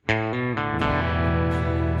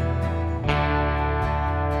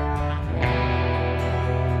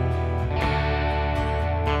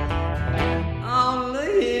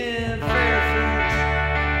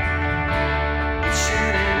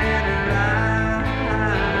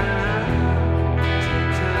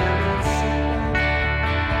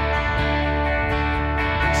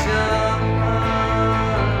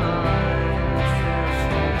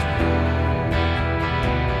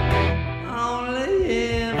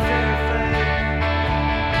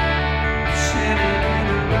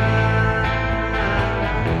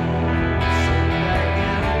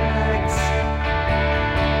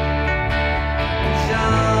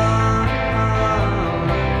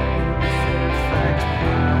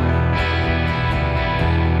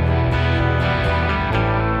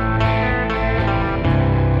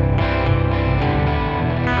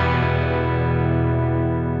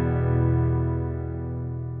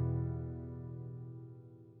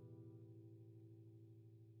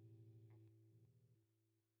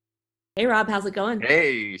Hey Rob, how's it going?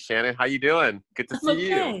 Hey, Shannon, how you doing? Good to I'm see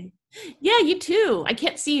you. okay. Yeah, you too. I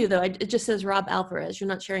can't see you though. It just says Rob Alvarez. You're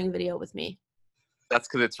not sharing video with me. That's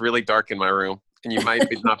because it's really dark in my room, and you might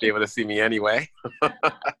not be able to see me anyway.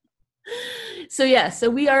 So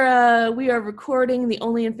we are recording the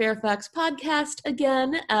Only in Fairfax podcast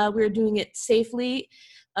again. We're doing it safely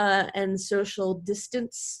and social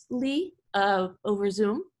distantly over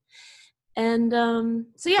Zoom. And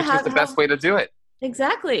so yeah, Which is how, the how best way to do it.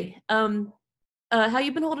 exactly? How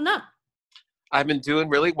you been holding up? I've been doing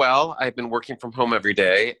really well. I've been working from home every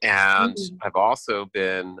day, and Mm. I've also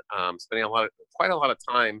been spending quite a lot of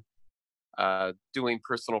time doing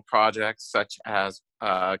personal projects, such as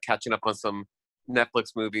catching up on some Netflix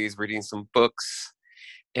movies, reading some books,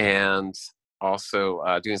 and also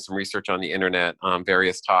doing some research on the internet on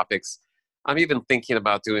various topics. I'm even thinking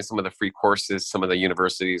about doing some of the free courses some of the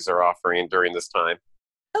universities are offering during this time.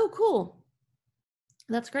 Oh, cool.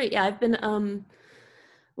 That's great. Yeah, I've been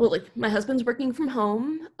well, like my husband's working from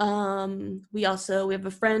home. We have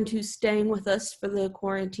a friend who's staying with us for the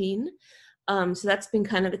quarantine. So it's been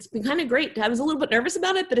kind of great. I was a little bit nervous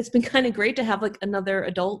about it, but it's been kind of great to have like another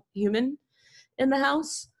adult human in the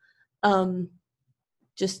house. Um,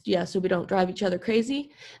 just yeah, so we don't drive each other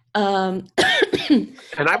crazy. Um,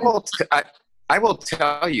 And I will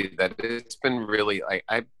tell you that it's been really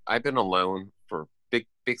I've been alone for big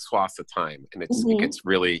swaths of time, and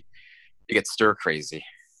Mhm. it gets stir crazy,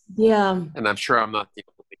 Yeah, and I'm sure I'm not the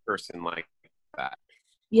only person like that.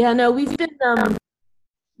 yeah. No, we've been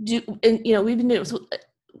and we've been doing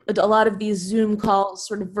a lot of these Zoom calls,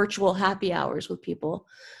 sort of virtual happy hours with people.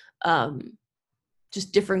 Um,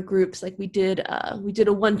 just different groups. Like we did a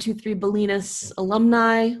 123 Bolinas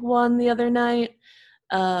alumni one the other night.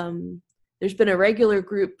 Um, there's been a regular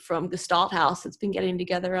group from Gestalt House that's been getting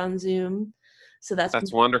together on Zoom. So that's been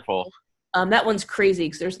That's wonderful. cool. That one's crazy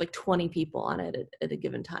because there's like 20 people on it at a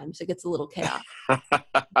given time. So it gets a little chaotic,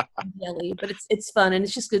 jelly, but it's fun and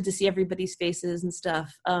it's just good to see everybody's faces and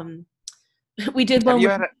stuff. We did Have one you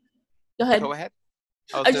with, had a go ahead. Go ahead?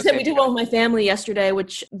 I I was just going to said say, we have you did had one with my family yesterday,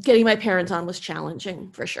 which getting my parents on was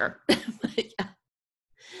challenging for sure. Yeah.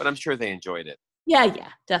 but I'm sure they enjoyed it. Yeah,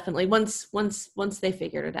 definitely. Once they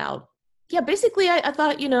figured it out. Yeah, basically I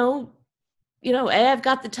thought, A, I've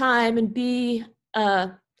got the time, and B, uh,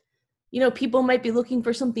 people might be looking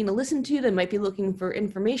for something to listen to. They might be looking for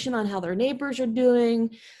information on how their neighbors are doing.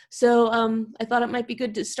 So I thought it might be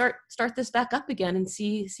good to start this back up again and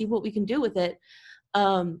see what we can do with it.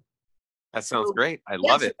 Um, That sounds so great. I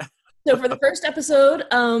yeah, love so, it. so for the first episode,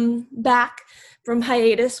 back from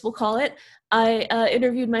hiatus, we'll call it, I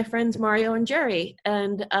interviewed my friends Mario and Jerry,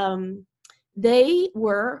 and they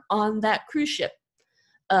were on that cruise ship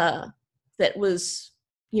uh, that was,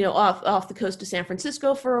 off the coast of San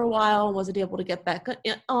Francisco for a while, and wasn't able to get back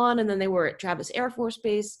on, and then they were at Travis Air Force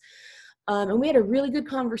Base, and we had a really good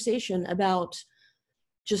conversation about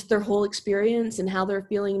just their whole experience and how they're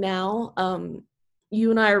feeling now. You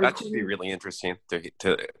and I are That should be recording. really interesting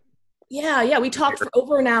to Yeah, we talked hear. for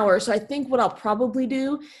over an hour. So I think what I'll probably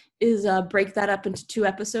do is break that up into two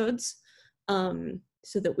episodes,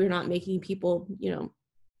 so that we're not making people,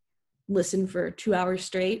 listen for 2 hours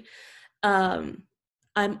straight. Um,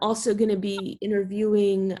 I'm also going to be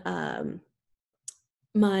interviewing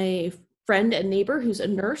my friend and neighbor who's a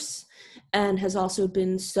nurse and has also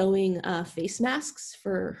been sewing face masks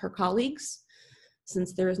for her colleagues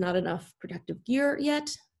since there is not enough protective gear yet.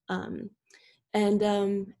 Um, and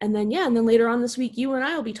then later on this week, you and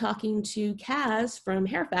I will be talking to Kaz from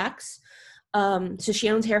Hairfax. So she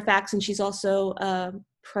owns Hairfax, and she's also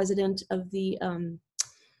president of the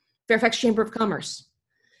Fairfax Chamber of Commerce.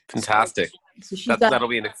 So, Fantastic. so she's got, That'll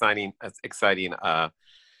be an exciting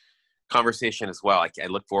conversation as well. I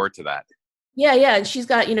look forward to that. yeah, and she's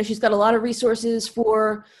got a lot of resources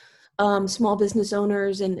for small business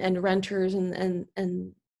owners and renters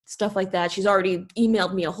and stuff like that. She's already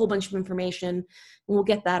emailed me a whole bunch of information, and we'll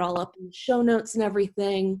get that all up in the show notes and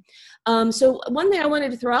everything. So one thing I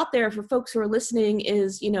wanted to throw out there for folks who are listening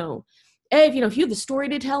is, if you have a story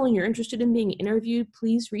to tell and you're interested in being interviewed,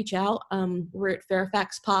 please reach out. We're at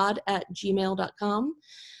fairfaxpod@gmail.com.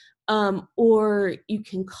 Or you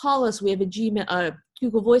can call us. We have a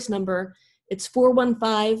Google Voice number. It's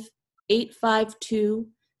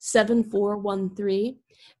 415-852-7413.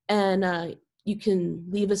 And you can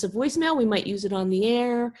leave us a voicemail. We might use it on the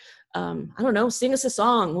air. I don't know, sing us a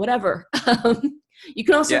song, whatever. You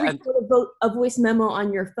can also Yeah, and record a voice memo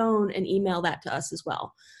on your phone and email that to us as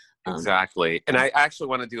well. Um, exactly. And I actually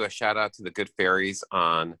want to do a shout out to the good fairies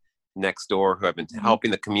on Nextdoor who have been mhm.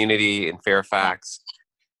 helping the community in Fairfax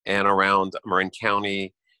and around Marin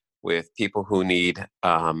County with people who need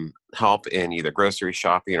help in either grocery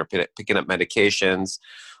shopping or picking up medications,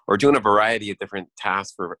 or doing a variety of different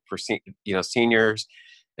tasks for seniors,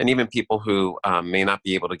 and even people who may not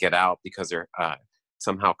be able to get out because they're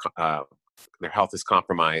somehow their health is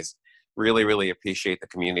compromised. Really, really appreciate the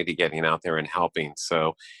community getting out there and helping.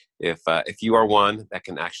 So if you are one that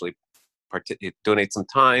can actually donate some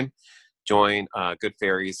time, join Good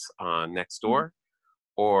Fairies on Nextdoor,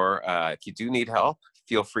 or if you do need help,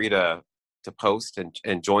 feel free to post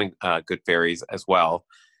and join Good Fairies as well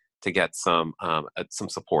to get some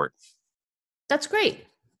support. That's great.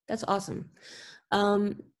 That's awesome.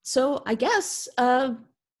 So I guess I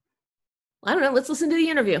don't know. Let's listen to the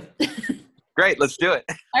interview. Great, let's do it.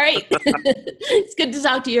 All right. It's good to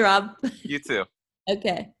talk to you, Rob. You too.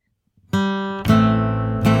 Okay.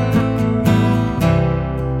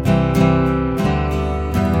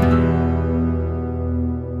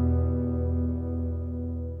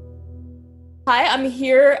 Hi, I'm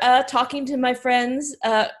here talking to my friends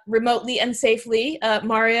remotely and safely,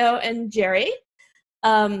 Mario and Jerry.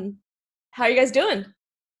 How are you guys doing?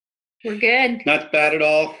 We're good. Not bad at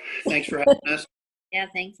all. Thanks for having us. Yeah,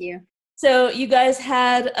 thank you. So you guys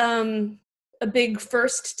had a big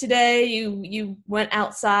first today. You went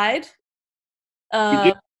outside.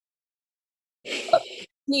 We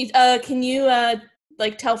did. Can you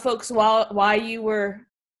like tell folks why you were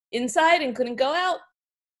inside and couldn't go out,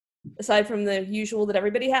 aside from the usual that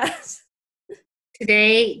everybody has?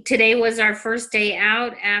 Today was our first day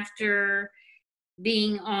out after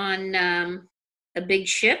being on a big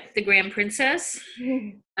ship, the Grand Princess.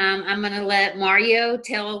 I'm going to let Mario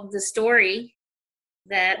tell the story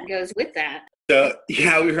that goes with that. So,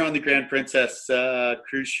 yeah, we were on the Grand Princess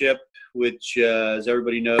cruise ship, which, as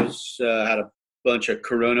everybody knows, had a bunch of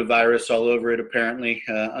coronavirus all over it, apparently,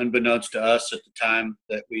 unbeknownst to us at the time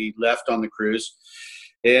that we left on the cruise.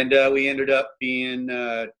 And we ended up being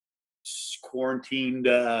quarantined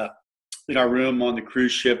in our room on the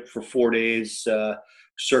cruise ship for 4 days,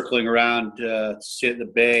 circling around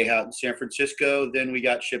the bay out in San Francisco. Then we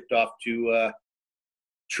got shipped off to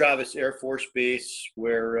Travis Air Force Base,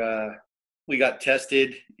 where we got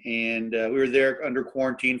tested, and we were there under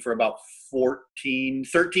quarantine for about 13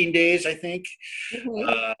 days, I think.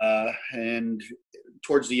 Mm-hmm. And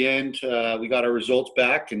towards the end, we got our results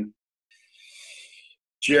back, and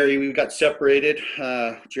Jerry, we got separated.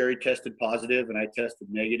 Jerry tested positive and I tested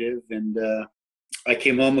negative. And I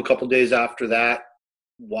came home a couple days after that.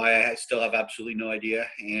 Why, I still have absolutely no idea.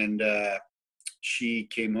 And she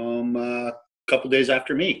came home a couple days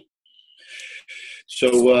after me.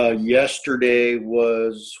 So yesterday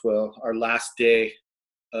was, our last day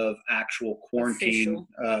of actual quarantine.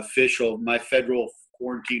 Official. My federal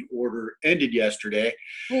quarantine order ended yesterday.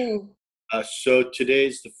 So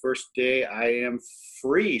today's the first day I am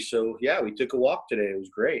free. So yeah, we took a walk today. It was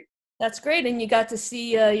great. That's great. And you got to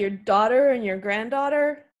see your daughter and your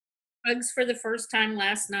granddaughter? Hugs for the first time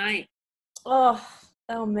last night. Oh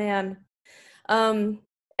man.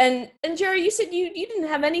 And Jerry, you said you didn't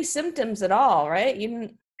have any symptoms at all, right? You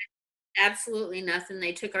didn't. Absolutely nothing.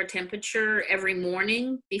 They took our temperature every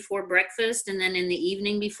morning before breakfast, and then in the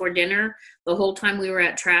evening before dinner, the whole time we were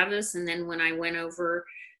at Travis. And then when I went over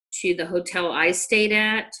to the hotel I stayed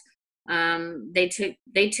at, they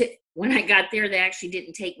took when I got there, they actually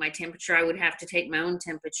didn't take my temperature. I would have to take my own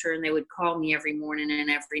temperature, and they would call me every morning and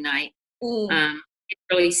every night. Didn't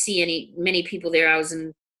really see many people there. I was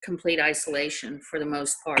in complete isolation for the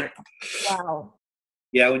most part. Wow.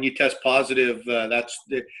 Yeah, when you test positive, that's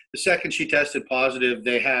the second she tested positive,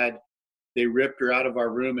 they ripped her out of our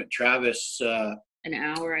room at Travis. An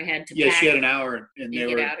hour I had to pack. She had an hour, and they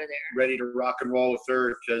were out of there, ready to rock and roll with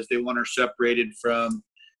her because they want her separated from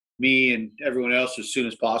me and everyone else as soon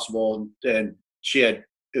as possible. And it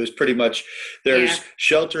was pretty much, there's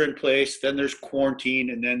shelter in place, then there's quarantine,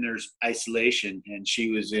 and then there's isolation. And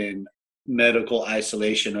she was in medical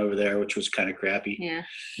isolation over there, which was kind of crappy.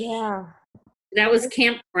 Yeah. That was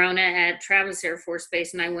Camp Corona at Travis Air Force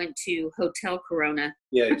Base, and I went to Hotel Corona.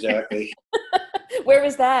 Yeah, exactly. Where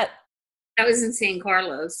was that? That was in San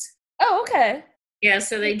Carlos. Oh, okay. Yeah,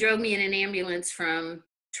 so they drove me in an ambulance from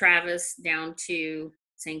Travis down to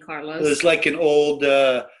San Carlos. It was like an old,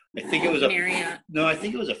 I think it was Marriott. I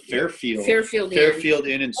think it was a Fairfield. Fairfield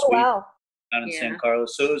Inn and Suite down in San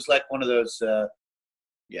Carlos. So it was like one of those, it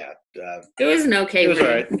was an okay. It was all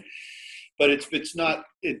right. But it's not,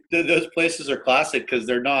 those places are classic because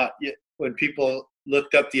they're not, when people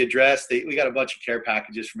looked up the address, we got a bunch of care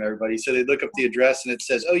packages from everybody. So they look up the address and it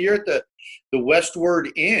says, oh, you're at the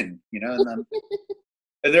Westward Inn, and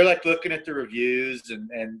and they're like looking at the reviews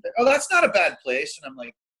and oh, that's not a bad place. And I'm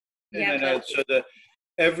like,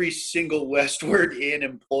 every single Westward Inn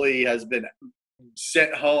employee has been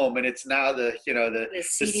sent home, and it's now the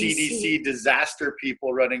CDC disaster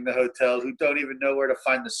people running the hotel who don't even know where to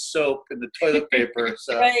find the soap and the toilet paper.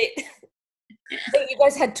 So Right. Wait, you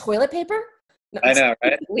guys had toilet paper? No, I know,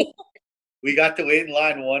 right? We got to wait in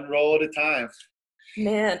line one roll at a time.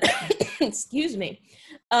 Man, excuse me.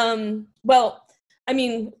 Well, I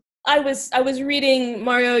mean, I was reading,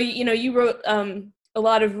 Mario, you wrote a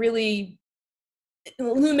lot of really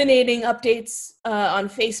illuminating updates on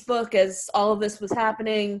Facebook as all of this was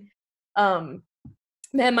happening. Man,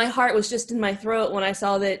 my heart was just in my throat when I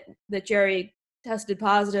saw that Jerry tested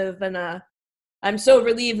positive, and I'm so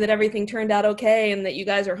relieved that everything turned out okay and that you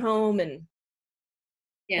guys are home and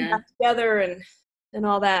back together and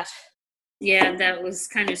all that. Yeah, that was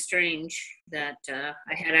kind of strange that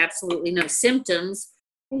I had absolutely no symptoms.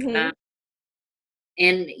 Mm-hmm.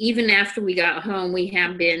 And even after we got home, we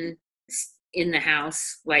have been in the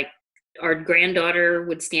house. Like, our granddaughter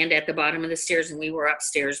would stand at the bottom of the stairs and we were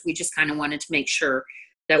upstairs. We just kind of wanted to make sure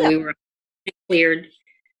that we were cleared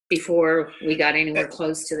before we got anywhere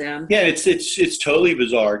close to them. Yeah, it's totally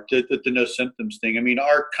bizarre, the no symptoms thing. I mean,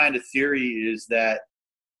 our kind of theory is that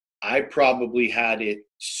I probably had it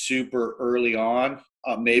super early on,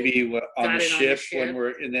 maybe on the ship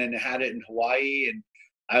and then had it in Hawaii, and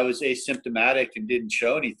I was asymptomatic and didn't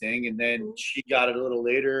show anything, and then she got it a little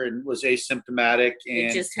later and was asymptomatic, and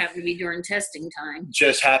it just happened to be during testing time.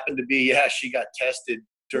 Just happened to be, she got tested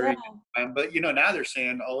during time. But now they're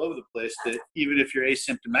saying all over the place that even if you're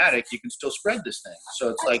asymptomatic, you can still spread this thing. So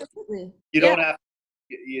it's Absolutely. like you don't have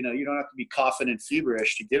you don't have to be coughing and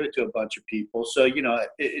feverish to give it to a bunch of people. So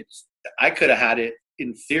it's I could have had it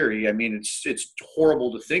in theory. I mean, it's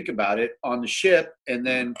horrible to think about it on the ship, and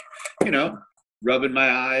then rubbing my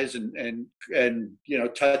eyes and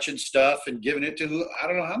touching stuff and giving it to I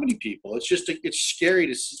don't know how many people. It's scary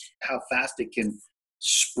to see how fast it can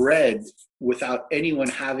spread without anyone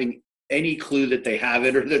having any clue that they have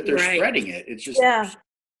it or that they're spreading it. It's just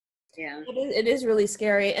it is really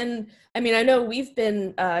scary. And I mean, I know we've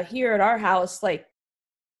been here at our house like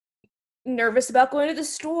nervous about going to the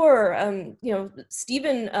store.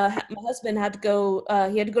 Stephen, my husband, had to go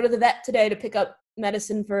to the vet today to pick up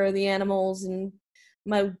medicine for the animals, and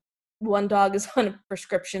my one dog is on a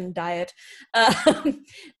prescription diet.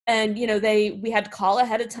 And we had to call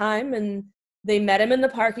ahead of time, and they met him in the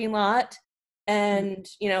parking lot and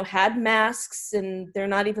had masks, and they're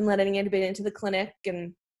not even letting anybody into the clinic.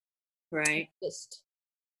 And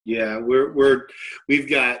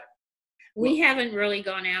we haven't really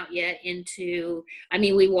gone out yet into, I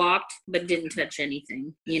mean, we walked but didn't touch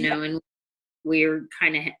anything, and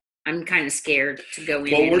I'm kind of scared to go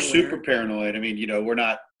in. Well, we're super paranoid. I mean, we're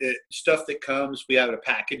not stuff that comes. We have a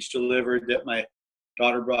package delivered that my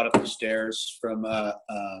daughter brought up the stairs from a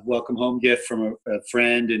welcome home gift from a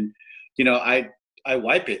friend, and I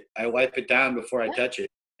wipe it. I wipe it down before I touch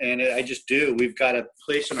it, and I just do. We've got a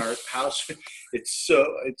place in our house. It's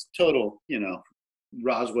total,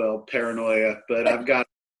 Roswell paranoia. But I've got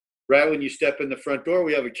right when you step in the front door,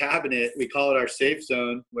 we have a cabinet. We call it our safe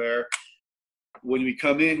zone, where when we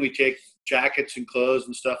come in, we take jackets and clothes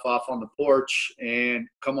and stuff off on the porch and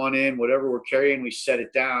come on in, whatever we're carrying, we set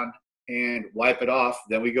it down and wipe it off.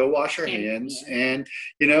 Then we go wash our hands and,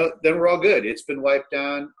 then we're all good. It's been wiped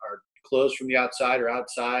down. Our clothes from the outside are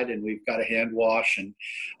outside, and we've got a hand wash. And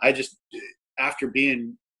I just, after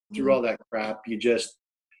being through all that crap,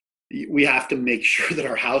 we have to make sure that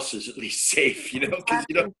our house is at least safe, because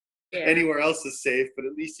anywhere else is safe, but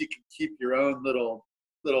at least you can keep your own little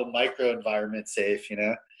micro environment safe,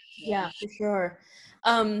 Yeah, for sure.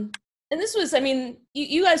 And this was, I mean,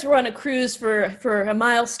 you guys were on a cruise for a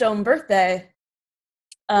milestone birthday.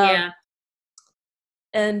 And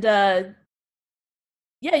but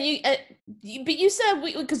you said,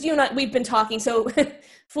 because you and I, we've been talking, so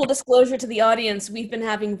full disclosure to the audience, we've been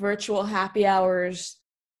having virtual happy hours.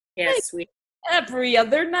 Yes, every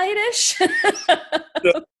other night-ish.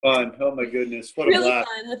 So fun. Oh my goodness. What really a blast.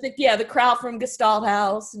 Fun. With the crowd from Gestalt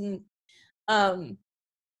House, and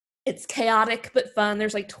it's chaotic but fun.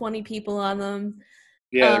 There's like 20 people on them.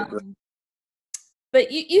 Yeah.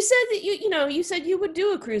 But you said that you said you would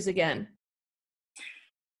do a cruise again.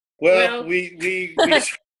 Well, we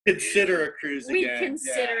consider a cruise again. We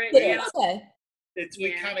consider it. Yeah. Okay.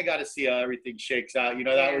 We kind of got to see how everything shakes out.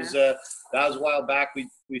 That was a while back.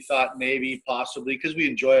 We thought maybe possibly, because we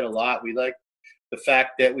enjoy it a lot. We like the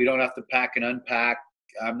fact that we don't have to pack and unpack.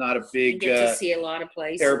 I'm not a big get to see a lot of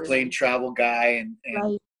places. Airplane travel guy, and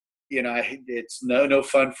right. it's no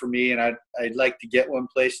fun for me, and I'd like to get one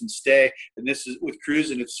place and stay. And this is with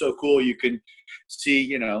cruising, it's so cool. You can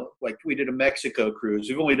see, like we did a Mexico cruise.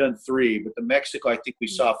 We've only done 3, but the Mexico, I think we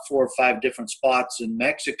saw 4 or 5 different spots in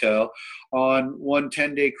Mexico on one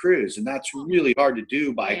 10-day cruise, and that's really hard to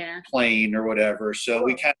do by plane or whatever. So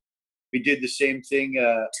we did the same thing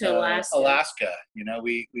to Alaska.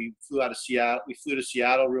 We flew out of Seattle. We flew to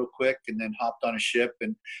Seattle real quick and then hopped on a ship,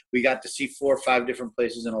 and we got to see 4 or 5 different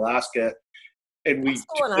places in Alaska. And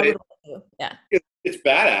it's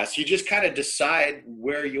badass. You just kind of decide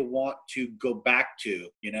where you want to go back to.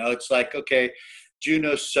 It's like, okay,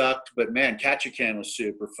 Juneau sucked, but man, Ketchikan was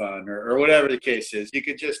super fun, or whatever the case is. You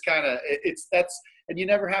could just kind of and you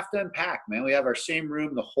never have to unpack, man. We have our same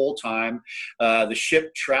room the whole time. The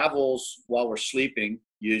ship travels while we're sleeping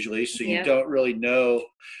usually, so you don't really know.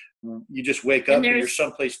 You just wake up and you're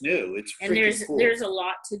someplace new. It's freaking cool. There's a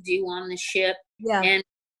lot to do on the ship. Yeah. And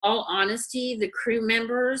all honesty, the crew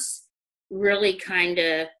members really kind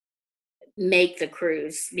of make the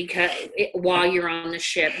cruise while you're on the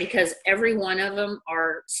ship, because every one of them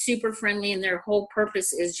are super friendly, and their whole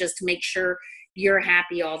purpose is just to make sure you're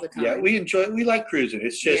happy all the time. Yeah, we like cruising.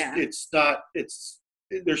 It's just,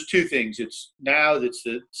 there's 2 things. It's now that's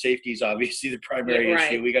the safety is obviously the primary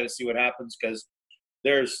issue. We got to see what happens, because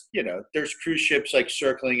there's cruise ships like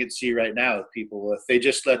circling at sea right now with people. If they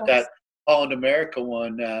just let that Holland America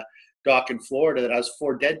one dock in Florida that has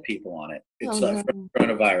 4 dead people on it. It's from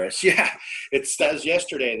coronavirus. Yeah, that was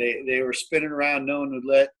yesterday. They were spinning around. No one would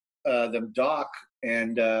let them dock,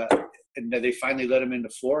 and they finally let them into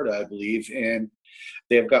Florida, I believe, and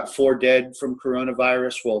they've got 4 dead from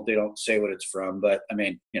coronavirus. Well, they don't say what it's from, but I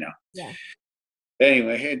mean, Yeah.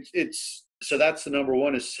 Anyway, it's so that's the number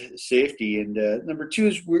 1 is safety, and number 2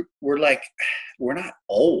 is we're not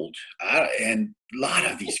old, and a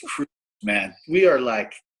lot of these cruises, man, we are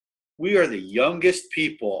the youngest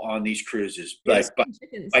people on these cruises, by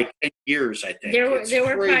 10 years, I think. There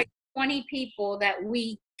were probably 20 people that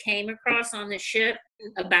we came across on the ship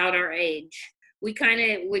about our age. We kind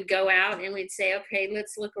of would go out and we'd say, okay,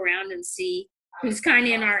 let's look around and see who's kind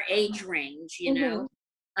of in our age range,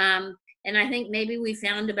 and I think maybe we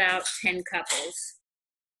found about 10 couples.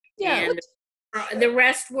 Yeah. And the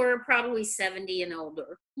rest were probably 70 and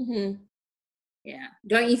older. Mm-hmm. Yeah.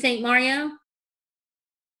 Don't you think, Mario?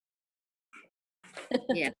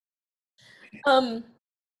 Yeah. I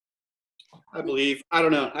believe, I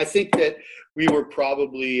don't know. I think that we were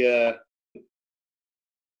probably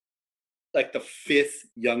like the 5th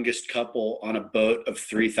youngest couple on a boat of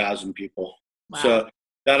 3,000 people. Wow. So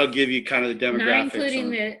that'll give you kind of the demographics.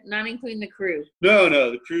 Not including the crew. No,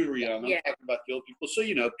 the crew were young. I'm talking about the old people. So,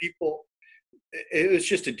 people, it's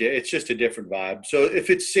just a different vibe. So if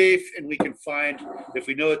it's safe, and if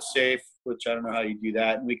we know it's safe, which I don't know how you do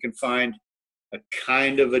that, and we can find a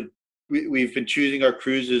kind of we've been choosing our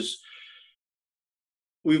cruises.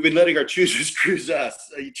 We've been letting our choosers choose us.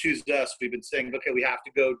 We've been saying, okay, we have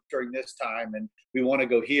to go during this time, and we want to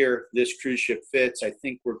go here. This cruise ship fits. I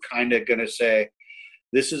think we're kind of going to say,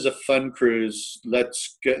 this is a fun cruise.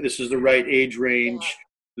 Let's go. This is the right age range.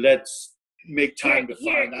 Let's make time to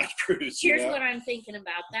find that cruise. Here's what I'm thinking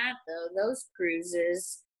about that, though. Those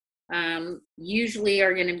cruises usually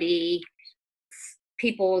are going to be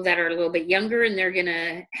people that are a little bit younger, and they're going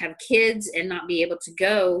to have kids and not be able to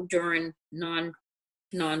go during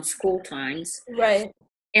non-school times. Right.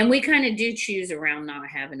 And we kind of do choose around not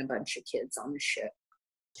having a bunch of kids on the ship.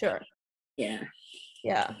 Sure. Yeah.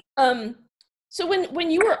 Yeah. So when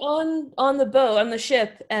you were on the boat, on the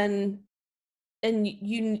ship, and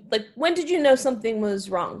you, like, when did you know something was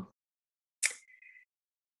wrong?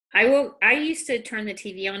 I used to turn the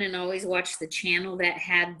TV on and always watch the channel that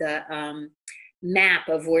had the map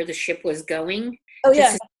of where the ship was going. Oh,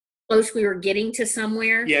 yeah. Close we were getting to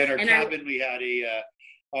somewhere. Yeah, in our cabin we had a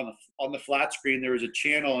on the flat screen there was a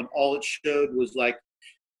channel, and all it showed was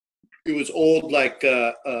it was old,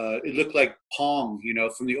 it looked like Pong,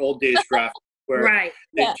 from the old days graphics, where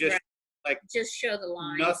they just show the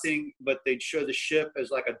lines. Nothing, but they'd show the ship as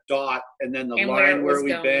like a dot, and then the line where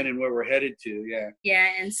we've been and where we're headed to. Yeah. Yeah,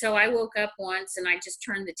 and so I woke up once and I just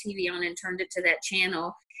turned the TV on and turned it to that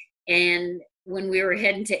channel, and when we were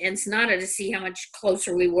heading to Ensenada to see how much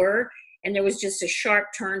closer we were, and there was just a sharp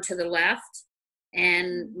turn to the left,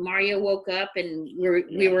 and Mario woke up and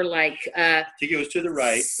we were like I think it was to the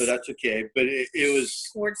right, but that's okay. But it was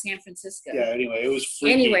towards San Francisco. Yeah, anyway, it was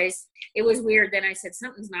freaky. Anyways, it was weird. Then I said,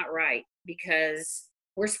 something's not right, because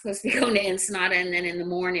we're supposed to be going to Ensenada, and then in the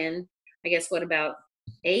morning, I guess, what, about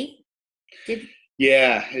 8?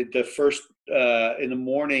 Yeah, the first in the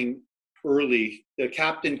morning, early. The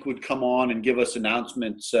captain would come on and give us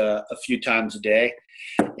announcements a few times a day,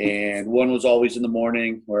 and one was always in the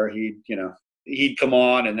morning where he'd come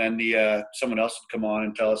on, and then someone else would come on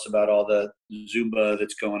and tell us about all the Zumba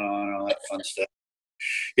that's going on and all that fun stuff.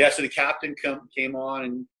 Yeah, so the captain came on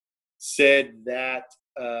and said that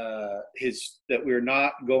that we're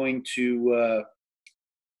not going to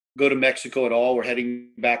go to Mexico at all. We're heading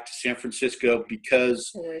back to San Francisco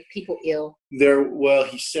because people ill.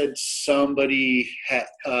 He said somebody had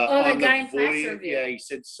on the guy in Placerville. Yeah, he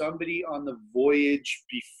said somebody on the voyage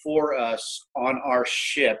before us on our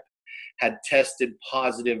ship had tested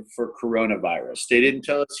positive for coronavirus. They didn't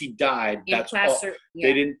tell us he died. That's all. Yeah.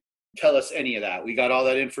 They didn't tell us any of that. We got all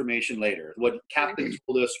that information later. What captain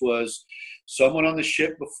told us was someone on the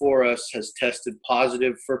ship before us has tested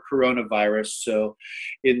positive for coronavirus. So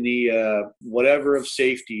in the whatever of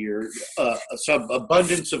safety or some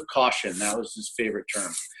abundance of caution, that was his favorite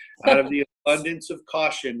term. Out of the abundance of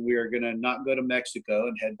caution, we are going to not go to Mexico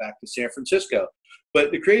and head back to San Francisco.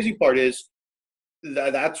 But the crazy part is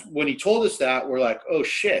that's when he told us that, we're like, oh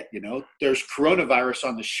shit, there's coronavirus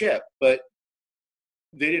on the ship. But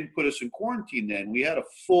they didn't put us in quarantine then. We had a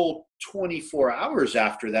full 24 hours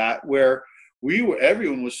after that where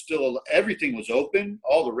everything was open,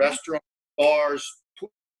 all the restaurants, bars,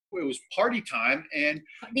 it was party time. And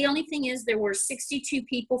the only thing is there were 62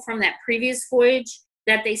 people from that previous voyage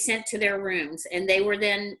that they sent to their rooms, and they were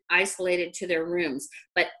then isolated to their rooms.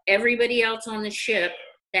 But everybody else on the ship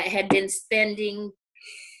that had been spending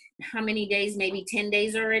how many days, maybe 10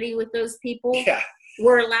 days already with those people. Yeah.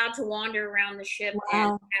 We're allowed to wander around the ship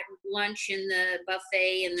Wow. and have lunch in the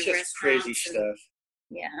buffet and the just restaurants. Crazy stuff.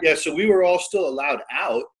 Yeah. Yeah, so we were all still allowed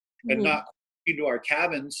out and not into our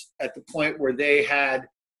cabins at the point where they had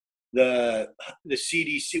the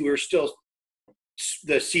CDC.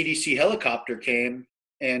 The CDC helicopter came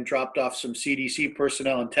and dropped off some CDC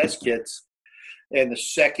personnel and test kits. And the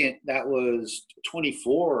second, that was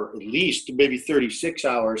 24, at least maybe 36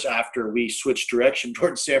 hours after we switched direction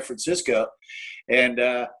towards San Francisco. And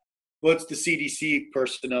once the CDC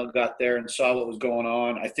personnel got there and saw what was going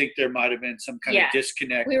on, I think there might have been some kind of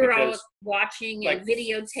disconnect. We were all watching and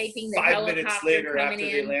videotaping the 5 minutes later after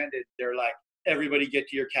coming they landed, they're like, everybody get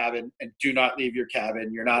to your cabin and do not leave your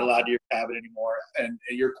cabin. You're not allowed to your cabin anymore. And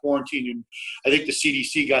you're quarantined. And I think the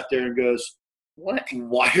CDC got there and goes, what?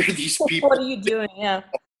 Why are these people? What are you doing? Yeah.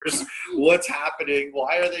 What's happening?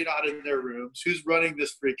 Why are they not in their rooms? Who's running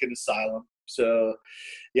this freaking asylum? So,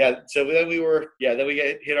 yeah. So then we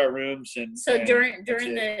hit our rooms and. So during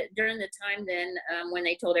the time then when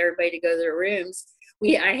they told everybody to go to their rooms,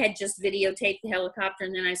 I had just videotaped the helicopter,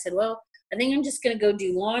 and then I said, well, I think I'm just going to go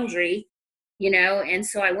do laundry, and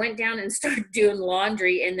so I went down and started doing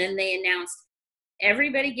laundry, and then they announced,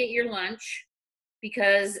 everybody get your lunch,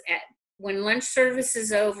 because when lunch service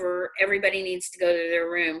is over, everybody needs to go to their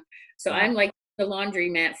room. So I'm like the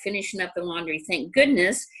laundromat, finishing up the laundry. Thank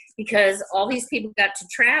goodness, because all these people got to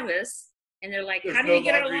Travis, and they're like, how do we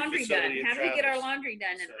get our laundry done? How do we get our laundry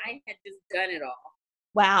done? And I had just done it all.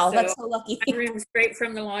 Wow, that's so lucky. My room straight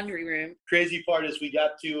from the laundry room. Crazy part is we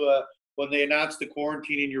got to, when they announced the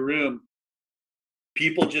quarantine in your room,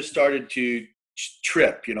 people just started to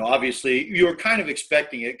trip. Obviously, you were kind of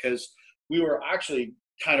expecting it because we were actually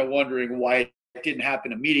kind of wondering why it didn't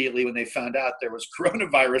happen immediately when they found out there was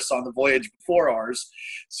coronavirus on the voyage before ours.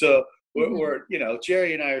 So we're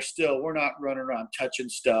Jerry and I we're not running around touching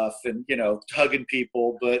stuff and, hugging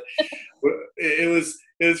people, but it was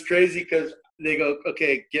crazy because they go,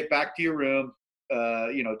 okay, get back to your room.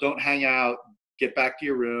 Don't hang out, get back to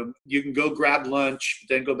your room. You can go grab lunch,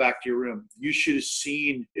 then go back to your room. You should have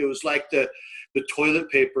seen, it was like the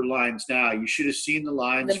toilet paper lines now. You should have seen the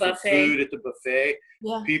lines for food at the buffet.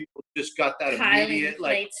 Yeah. People just got that immediate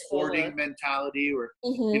hoarding mentality where,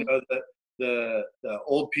 the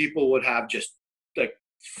old people would have just like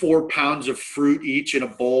 4 pounds of fruit each in a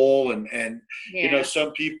bowl. And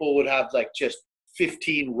some people would have like just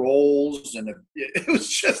 15 rolls. And it was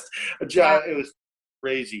just a giant, it was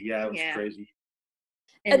crazy. Yeah, it was crazy.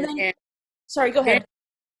 And then, sorry, go ahead.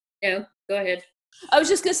 No, go ahead. I was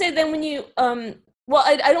just going to say then when you, I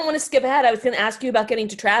don't want to skip ahead. I was going to ask you about getting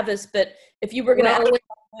to Travis, but if you were going to.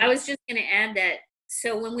 I was just going to add that.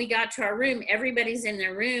 So when we got to our room, everybody's in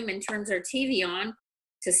their room and turns their TV on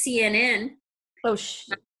to CNN. Oh,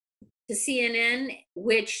 to CNN,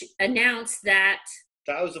 which announced that.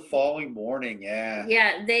 That was the following morning, yeah.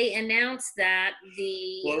 Yeah, they announced that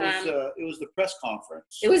it was the press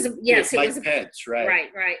conference. It was Mike Pence, right?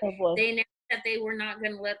 Right. Oh, they announced that they were not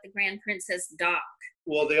going to let the Grand Princess dock.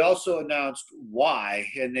 Well, they also announced why,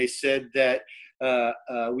 and they said that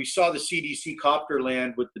we saw the CDC copter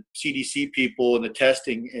land with the CDC people and the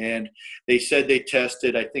testing, and they said they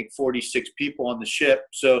tested, I think, 46 people on the ship.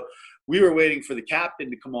 So we were waiting for the captain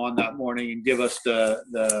to come on that morning and give us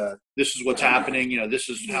the this is what's happening. This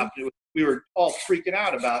is happening. We were all freaking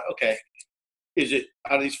out about, okay, is it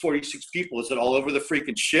out of these 46 people? Is it all over the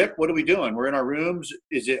freaking ship? What are we doing? We're in our rooms.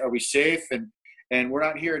 Are we safe? And we're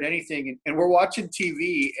not hearing anything. And we're watching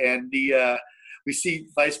TV, and we see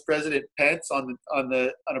Vice President Pence on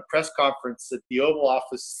a press conference at the Oval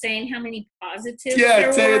Office saying how many positives.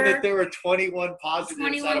 Yeah, saying that there were 21 positives.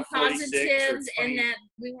 21 out of 46 positives, or 20. and that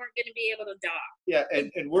we weren't going to be able to dock. Yeah,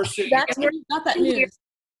 and we're sitting. That's not that news.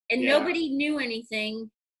 And Yeah. nobody knew anything.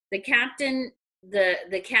 The captain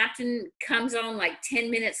comes on like 10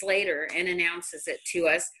 minutes later and announces it to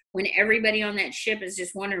us when everybody on that ship is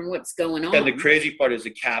just wondering what's going on. And the crazy part is the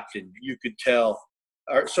captain. You could tell.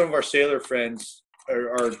 Some of our sailor friends, or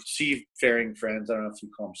our seafaring friends, I don't know if you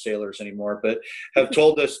call them sailors anymore, but have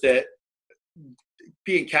told us that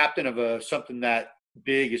being captain of something that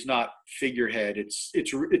big is not figurehead. It's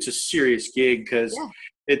a serious gig, because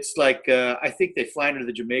it's like I think they fly under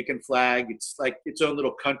the Jamaican flag. It's like its own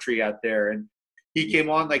little country out there. And he came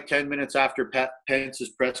on like 10 minutes after Pence's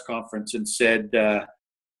press conference and said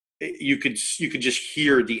you could just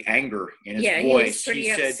hear the anger in his voice. He was pretty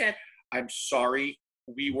upset. Said, "I'm sorry.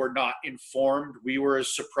 We were not informed. We were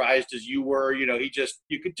as surprised as you were."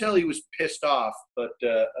 You could tell he was pissed off, but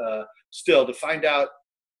still, to find out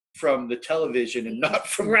from the television and not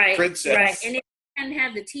from Princess. Right. And if we hadn't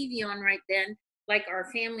had the TV on right then, like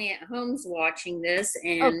our family at home's watching this,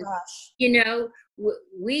 and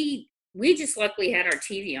we just luckily had our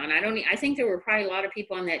TV on. I think there were probably a lot of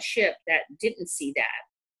people on that ship that didn't see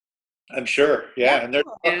that. I'm sure. Yeah. And there's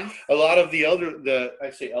a lot of the a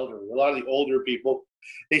lot of the older people.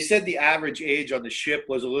 They said the average age on the ship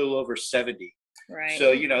was a little over 70. Right.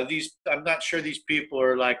 So, I'm not sure these people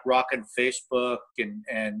are like rocking Facebook and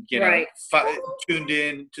tuned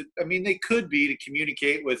in to, they could be to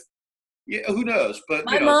communicate with, who knows? But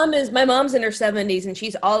my mom's in her 70s and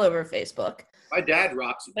she's all over Facebook. My dad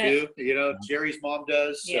rocks it too. Jerry's mom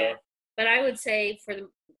does. So. Yeah. But I would say for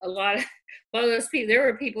a lot of those people, there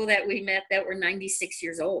were people that we met that were 96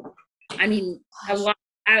 years old.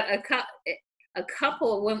 A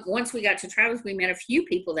couple, once we got to Travis, we met a few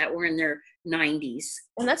people that were in their 90s.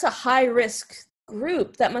 And that's a high risk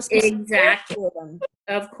group. That must be exactly for them.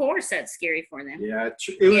 Of course, that's scary for them. Yeah.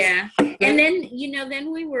 It was, And then,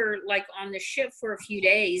 then we were like on the ship for a few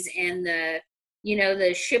days, and the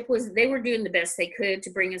ship they were doing the best they could to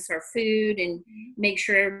bring us our food and make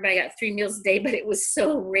sure everybody got 3 meals a day, but it was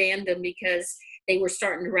so random because they were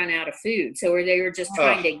starting to run out of food. So they were just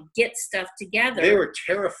trying to get stuff together. They were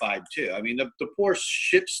terrified too. The poor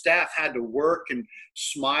ship staff had to work and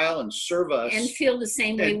smile and serve us. And feel the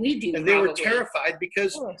same way we do. And they were terrified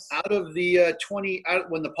because out of the 20,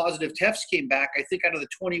 when the positive tests came back, I think out of the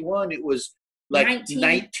 21, it was like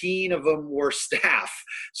 19 of them were staff.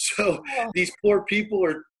 So these poor people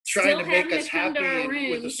are trying to make us happy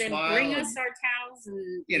with a smile. Bring us our towels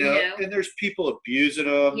and and there's people abusing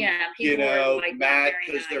them. Yeah, people are like mad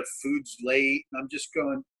because their food's late. And I'm just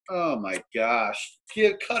going, oh my gosh,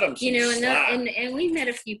 cut them some slack. And we met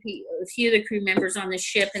a few of the crew members on the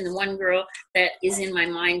ship, and the one girl that is in my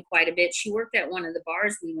mind quite a bit. She worked at one of the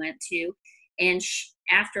bars we went to, and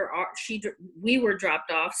we were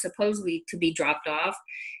dropped off, supposedly to be dropped off.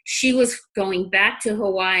 She was going back to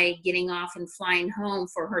Hawaii, getting off and flying home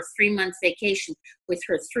for her 3-month vacation with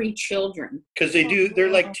her 3 children. Because they're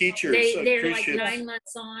like teachers. They're like 9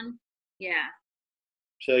 months on. Yeah.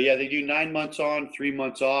 So they do 9 months on, 3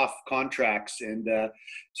 months off contracts. And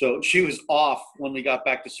so she was off when we got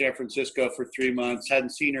back to San Francisco for 3 months,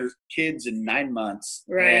 hadn't seen her kids in 9 months.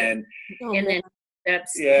 Right. And then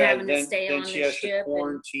that's having to stay on the ship. Then she has to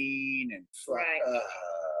quarantine and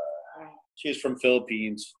she's from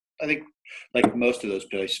Philippines. I think like most of those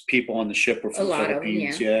people on the ship were from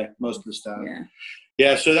Philippines. Most of the stuff.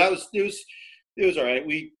 Yeah. So it was all right.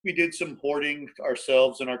 We did some hoarding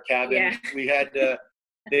ourselves in our cabin. Yeah. We had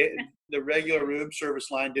the regular room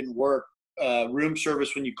service line didn't work. Room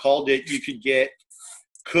service, when you called it, you could get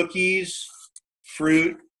cookies,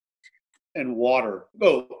 fruit, and water.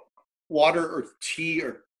 Water or tea,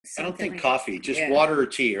 or I don't think coffee, just water or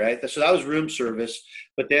tea, right? So that was room service,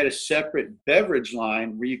 but they had a separate beverage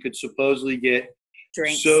line where you could supposedly get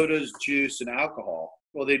drinks, sodas, juice, and alcohol.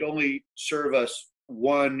 Well, they'd only serve us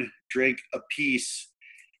 1 drink a piece.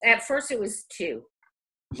 At first it was 2.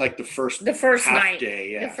 Like the first half night.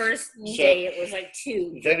 Day, yeah. The first day it was like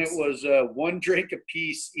 2. Then it was 1 drink a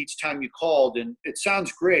piece each time you called, and it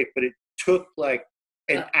sounds great, but it took like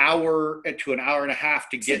an hour to an hour and a half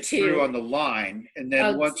to get through on the line, and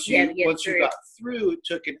then once you got through, it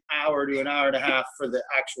took an hour to an hour and a half for the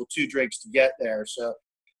actual 2 drinks to get there. So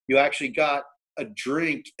you actually got a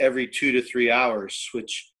drink every 2 to 3 hours,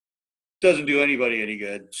 which doesn't do anybody any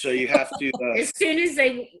good. So you have to as soon as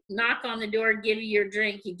they knock on the door, give you your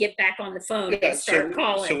drink, you get back on the phone and start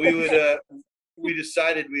calling. So we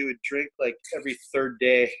decided we would drink like every 3rd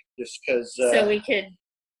day, just because so we could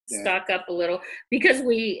stock up a little, because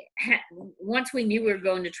once we knew we were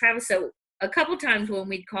going to Travis, so a couple times when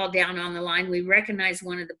we'd call down on the line, we recognized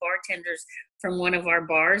one of the bartenders from one of our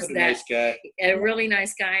bars. Nice guy. A really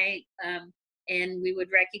nice guy, and we would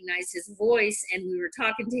recognize his voice, and we were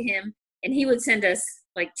talking to him, and he would send us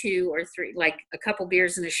like 2 or 3, like a couple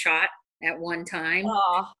beers and a shot at one time.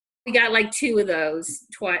 Aww. We got like 2 of those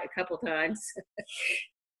a couple times.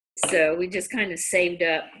 So we just kind of saved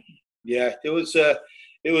up. Yeah, it was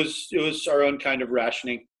our own kind of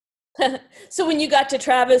rationing. So when you got to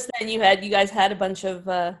Travis, then you guys had a bunch of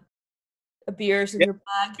beers in your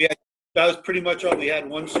bag. Yeah, that was pretty much all we had.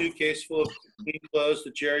 1 suitcase full of clean clothes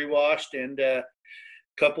that Jerry washed, and a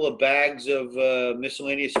couple of bags of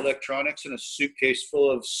miscellaneous electronics, and a suitcase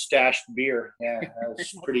full of stashed beer. Yeah, that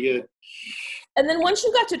was pretty good. And then once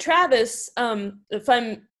you got to Travis, if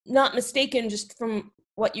I'm not mistaken, just from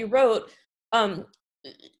what you wrote,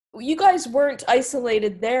 you guys weren't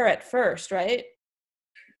isolated there at first, right?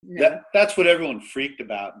 No. That's what everyone freaked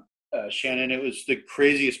about, Shannon. It was the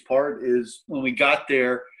craziest part is when we got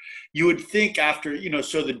there, you would think after,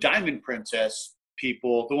 so the Diamond Princess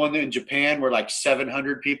people, the one in Japan where like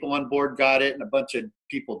 700 people on board got it and a bunch of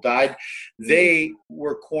people died, they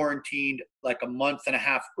were quarantined like a month and a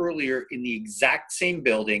half earlier in the exact same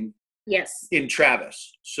building. Yes. In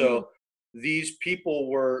Travis. So these people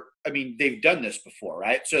they've done this before,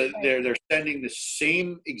 right? So they're sending the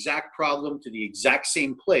same exact problem to the exact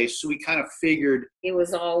same place. So we kind of figured it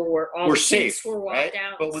was we're safe, right?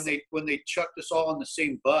 Out. But when they chucked us all on the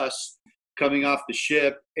same bus coming off the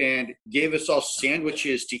ship and gave us all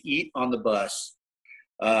sandwiches to eat on the bus,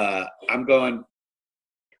 I'm going,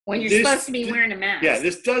 when you're supposed to be wearing a mask. Yeah,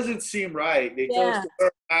 this doesn't seem right. They told us to wear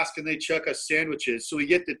a mask and they chuck us sandwiches. So we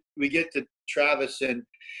get to Travis, and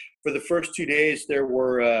for the first 2 days there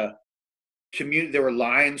were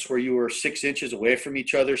lines where you were 6 inches away from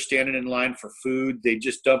each other, standing in line for food. They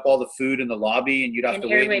just dump all the food in the lobby, and you'd have to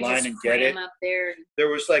wait in line and get it. Up there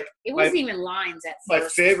was it wasn't even lines at first. My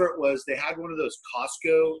favorite was they had one of those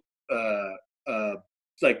Costco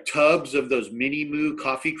like tubs of those Mini Moo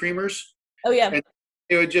coffee creamers. Oh yeah. And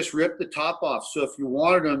they would just rip the top off. So if you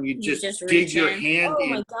wanted them, you just dig your hand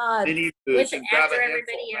in Mini Moos and grab a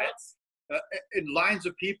handful, right? And lines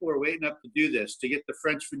of people are waiting up to do this, to get the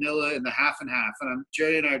French vanilla and the half and half. And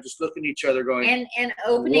Jerry and I are just looking at each other going, and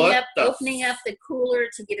opening up the cooler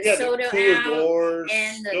to get a soda out, doors,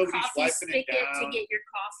 and the coffee spigot to get your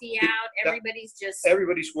coffee out.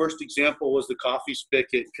 Everybody's worst example was the coffee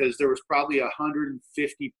spigot, because there was probably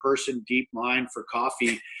 150 person deep line for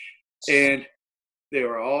coffee, and they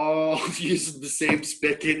were all using the same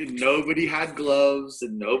spigot, and nobody had gloves,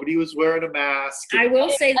 and nobody was wearing a mask. I will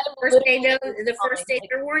say the first day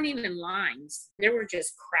there weren't even lines. There were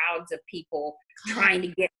just crowds of people trying to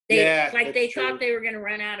get. They thought they were going to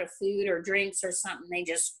run out of food or drinks or something.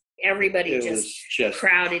 Everybody just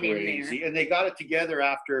crowded crazy. In there. And they got it together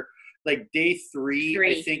after like day three.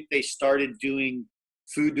 I think they started doing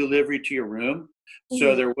food delivery to your room.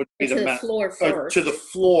 So there would be the floor first. To the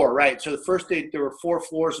floor, right. So the first day, there were 4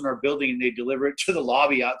 floors in our building, and they deliver it to the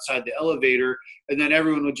lobby outside the elevator. And then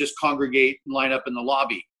everyone would just congregate and line up in the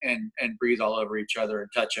lobby and breathe all over each other and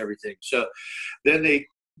touch everything. So then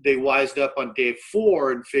they wised up on day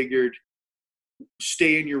 4 and figured,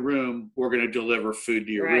 stay in your room. We're going to deliver food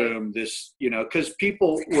to your room. This, because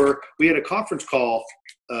we had a conference call,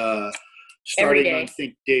 starting on, I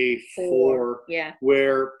think, day 4,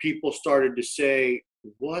 where people started to say,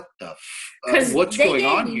 "What the? What's going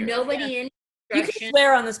on here?" Nobody any You can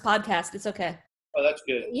swear on this podcast. It's okay. Oh, that's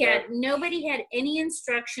good. Yeah, nobody had any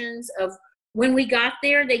instructions of when we got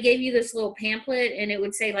there. They gave you this little pamphlet, and it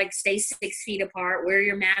would say like, "Stay 6 feet apart, wear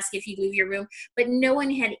your mask if you leave your room." But no one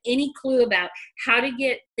had any clue about how to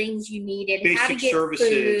get things you needed, basic how to get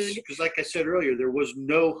services. food. Because, like I said earlier, there was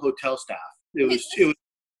no hotel staff. It was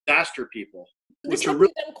disaster people. This might be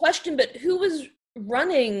a dumb question, but who was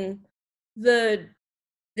running the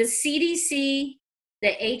CDC, the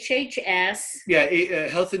HHS? Yeah,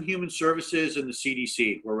 Health and Human Services and the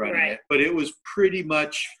CDC were running it, but it was pretty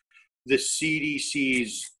much the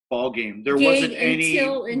CDC's ball game. There wasn't any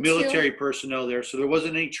military personnel there, so there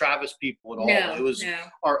wasn't any Travis people at all. It was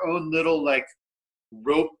our own little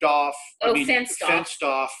roped off. Fenced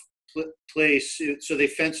off. Place. So they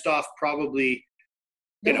fenced off probably,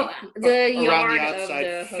 The around yard the outside,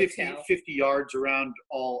 of the 50 yards around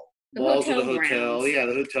all The walls of the hotel hotel. grounds. Yeah,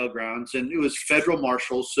 the hotel grounds, and it was federal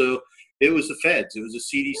marshals. So it was the feds. It was the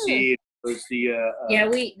CDC. It was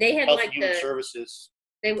the They had Health like and Human Services.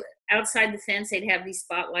 outside the fence. They'd have these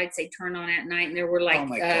spotlights they turn on at night, and there were Oh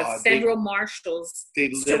my God. federal marshals They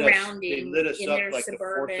lit surrounding us in up their like the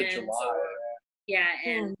 4th of Suburbans July.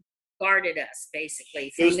 and guarded us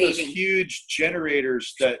basically Those from leaving. huge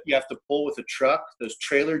generators that you have to pull with a truck, those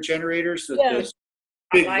trailer generators, those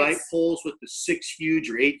big light poles with the 6 huge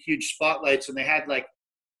or 8 huge spotlights, and they had like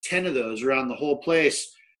 10 of those around the whole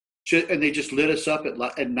place, and they just lit us up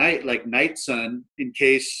at night, like night sun, in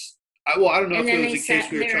case. I don't know if it was in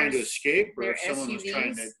case we were trying to escape or if someone was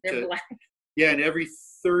trying to yeah, and every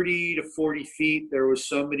 30 to 40 feet there was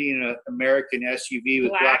somebody in an American SUV with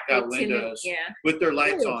blacked out windows with their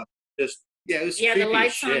lights on. It was creepy the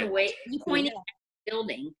lights shit. on pointing at the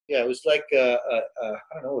building. Yeah, it was like I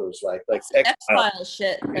don't know what it was like X-Files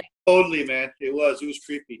shit. Like, totally, man. It was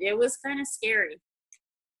creepy. It was kind of scary.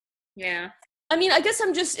 Yeah. I mean, I guess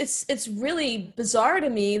it's really bizarre to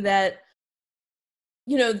me that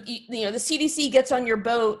the CDC gets on your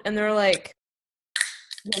boat and they're like,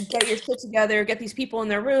 get your shit together, get these people in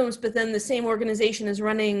their rooms, but then the same organization is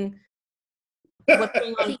running what's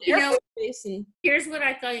going on in the Air Force Base. And here's what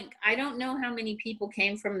I think. I don't know how many people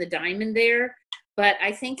came from the Diamond there, but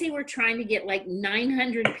I think they were trying to get like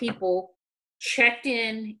 900 people checked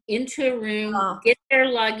into a room, get their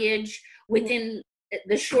luggage within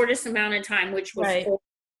the shortest amount of time, which was 4.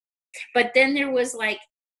 But then there was like,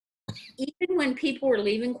 even when people were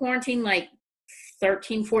leaving quarantine, like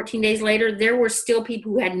 13, 14 days later, there were still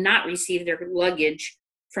people who had not received their luggage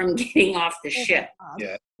from getting off the ship.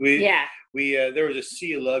 Yeah. There was a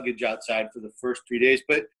sea of luggage outside for the first 3 days,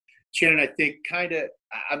 but Shannon, I think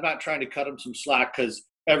I'm not trying to cut them some slack because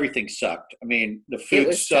everything sucked. I mean, the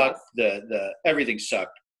food sucked, the everything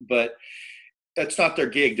sucked, but that's not their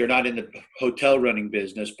gig. They're not in the hotel running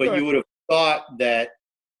business, but you would have thought that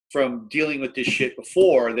from dealing with this shit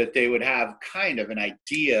before that they would have kind of an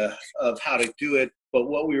idea of how to do it. But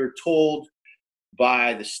what we were told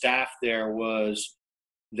by the staff there was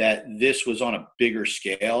that this was on a bigger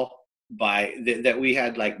scale, that we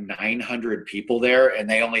had like 900 people there and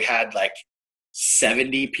they only had like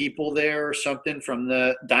 70 people there or something from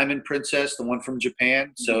the Diamond Princess, the one from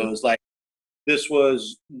Japan. So it was like, this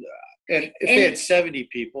was, and if they had 70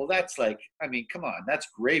 people, that's like, I mean, come on, that's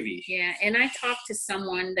gravy. Yeah, and I talked to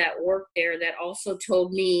someone that worked there that also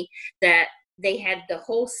told me that they had the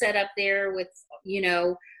whole setup there with,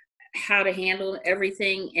 how to handle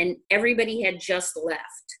everything, and everybody had just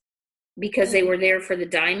left because they were there for the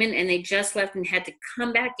Diamond, and they just left and had to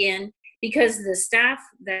come back in because the staff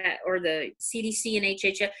or the CDC and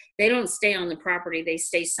HHS, they don't stay on the property, they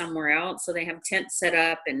stay somewhere else. So they have tents set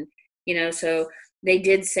up and, so they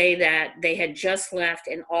did say that they had just left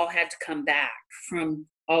and all had to come back from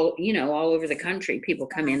all over the country. People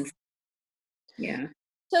come in. Yeah.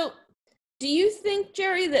 So do you think,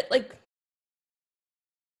 Jerry, that like,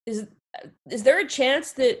 is there a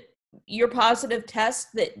chance that your positive test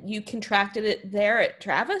that you contracted it there at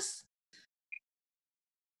Travis?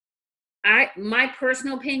 My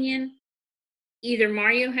personal opinion, either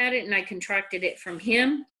Mario had it and I contracted it from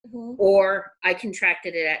him, or I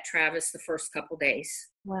contracted it at Travis the first couple days.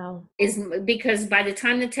 Wow. Is because by the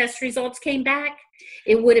time the test results came back,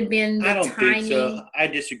 it would have been the timing. I don't think so. I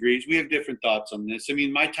disagree. We have different thoughts on this. I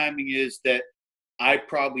mean, my timing is that I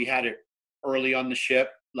probably had it early on the ship,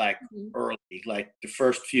 like early, like the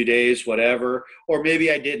first few days, whatever, or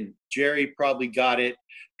maybe I didn't. Jerry probably got it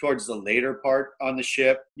towards the later part on the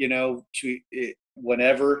ship,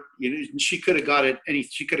 whenever, she could have got it.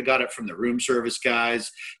 She could have got it from the room service guys.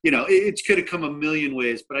 It could have come a million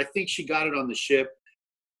ways, but I think she got it on the ship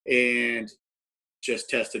and just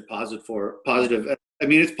tested positive. I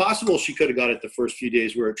mean, it's possible she could have got it the first few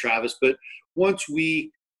days we were at Travis, but once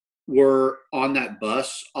we were on that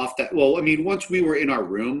bus once we were in our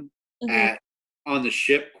room on the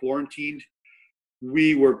ship quarantined,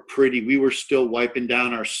 we were still wiping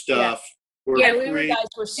down our stuff. You guys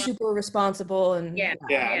were super responsible and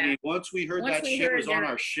I mean, once we heard that shit was on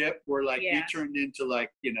our ship, we're like, we turned into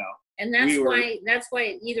like, and that's why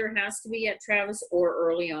it either has to be at Travis or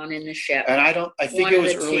early on in the ship. And I think it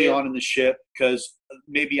was early on in the ship because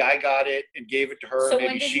maybe I got it and gave it to her. So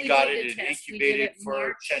maybe she got it and incubated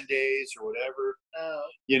for 10 days or whatever.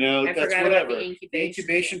 I that's forgot whatever. about the The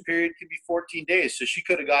incubation period could be 14 days. So she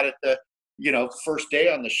could have got it first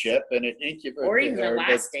day on the ship, and it incubated, or even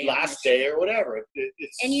the last day or whatever.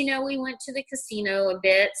 It's and we went to the casino a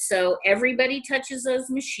bit, so everybody touches those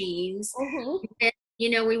machines. And,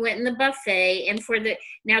 we went in the buffet, and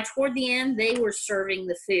now toward the end, they were serving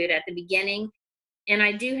the food. At the beginning, and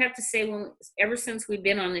I do have to say, ever since we've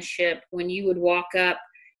been on the ship, when you would walk up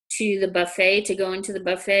to the buffet to go into the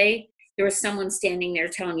buffet, there was someone standing there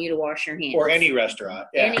telling you to wash your hands. Or any restaurant.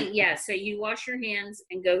 Yeah. So you wash your hands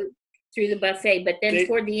and go through the buffet. But then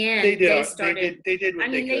toward the end, they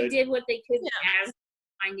did what they could as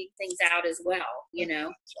finding things out as well, It's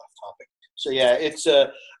off topic. So yeah, it's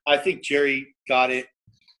I think Jerry got it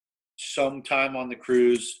sometime on the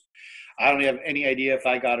cruise. I don't have any idea if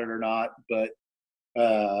I got it or not, but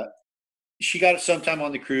she got it sometime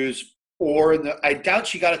on the cruise, I doubt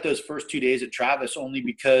she got it those first 2 days at Travis, only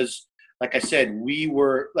because, like I said, we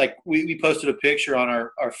posted a picture on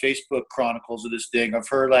our Facebook chronicles of this thing of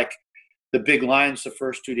her, like, the big lines the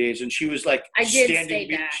first 2 days, and she was like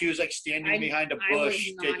standing behind a bush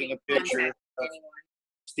taking a picture,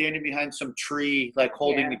 standing behind some tree, like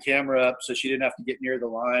holding the camera up so she didn't have to get near the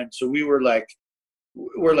line. So we're like,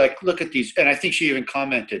 look at these. And I think she even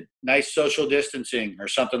commented, nice social distancing or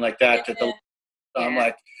something like that. I'm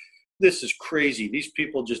like, this is crazy. These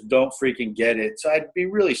people just don't freaking get it. So I'd be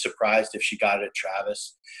really surprised if she got it at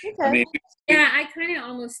Travis. Okay. I mean, I kind of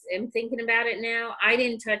almost am thinking about it now. I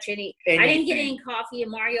didn't touch anything. I didn't get any coffee, and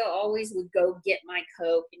Mario always would go get my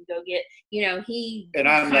Coke and go get, he and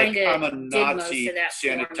I'm a Nazi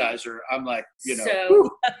sanitizer. I'm like, So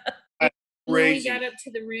when we got up to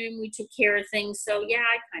the room, we took care of things. So yeah,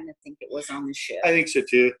 I kind of think it was on the ship. I think so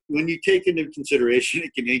too. When you take into consideration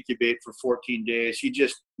it can incubate for 14 days, you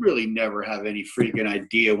just really never have any freaking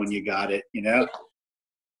idea when you got it, When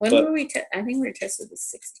were we? I think we were tested the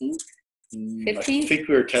 16th. 15th? I think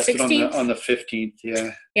we were tested on the 15th,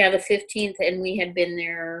 yeah. Yeah, the 15th, and we had been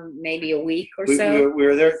there maybe a week or so. We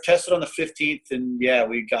were there, tested on the 15th, and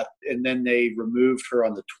and then they removed her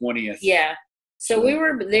on the 20th. Yeah. So we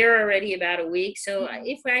were there already about a week. So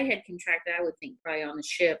if I had contracted, I would think probably on the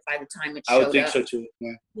ship by the time it showed up. I would think so too,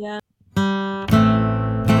 yeah. Yeah.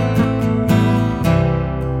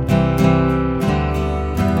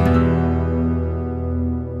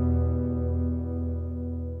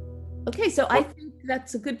 Okay, so I think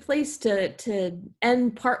that's a good place to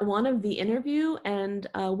end part one of the interview, and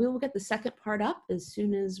we will get the second part up as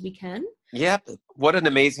soon as we can. Yep, what an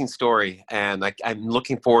amazing story, and I'm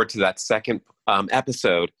looking forward to that second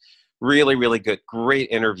episode. Really, really good, great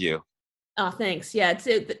interview. Oh, thanks. Yeah,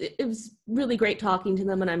 it was really great talking to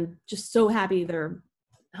them, and I'm just so happy they're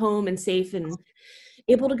home and safe and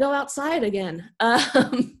able to go outside again.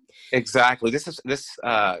 Exactly. This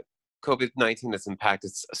COVID-19 has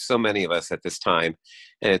impacted so many of us at this time,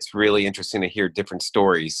 and it's really interesting to hear different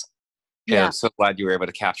stories. Yeah. And I'm so glad you were able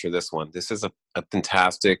to capture this one. This is a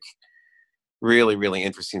fantastic, really, really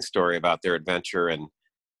interesting story about their adventure and,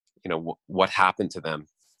 what happened to them,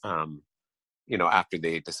 after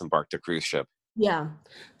they disembarked a cruise ship. Yeah.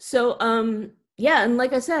 So, and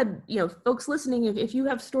like I said, folks listening, if you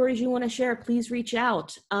have stories you want to share, please reach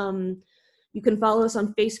out. You can follow us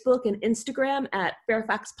on Facebook and Instagram at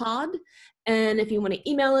Fairfax Pod. And if you want to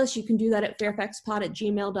email us, you can do that at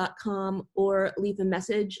fairfaxpod@gmail.com or leave a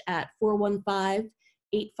message at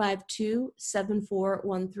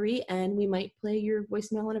 415-852-7413, and we might play your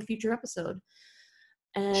voicemail on a future episode.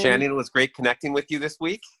 And Shannon, it was great connecting with you this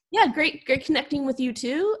week. Yeah, great connecting with you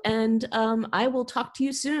too. And I will talk to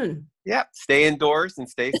you soon. Yeah, stay indoors and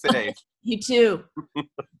stay safe. You too.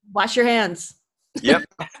 Wash your hands. Yep.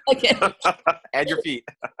 Okay. And your feet.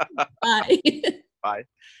 Bye.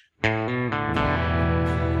 Bye.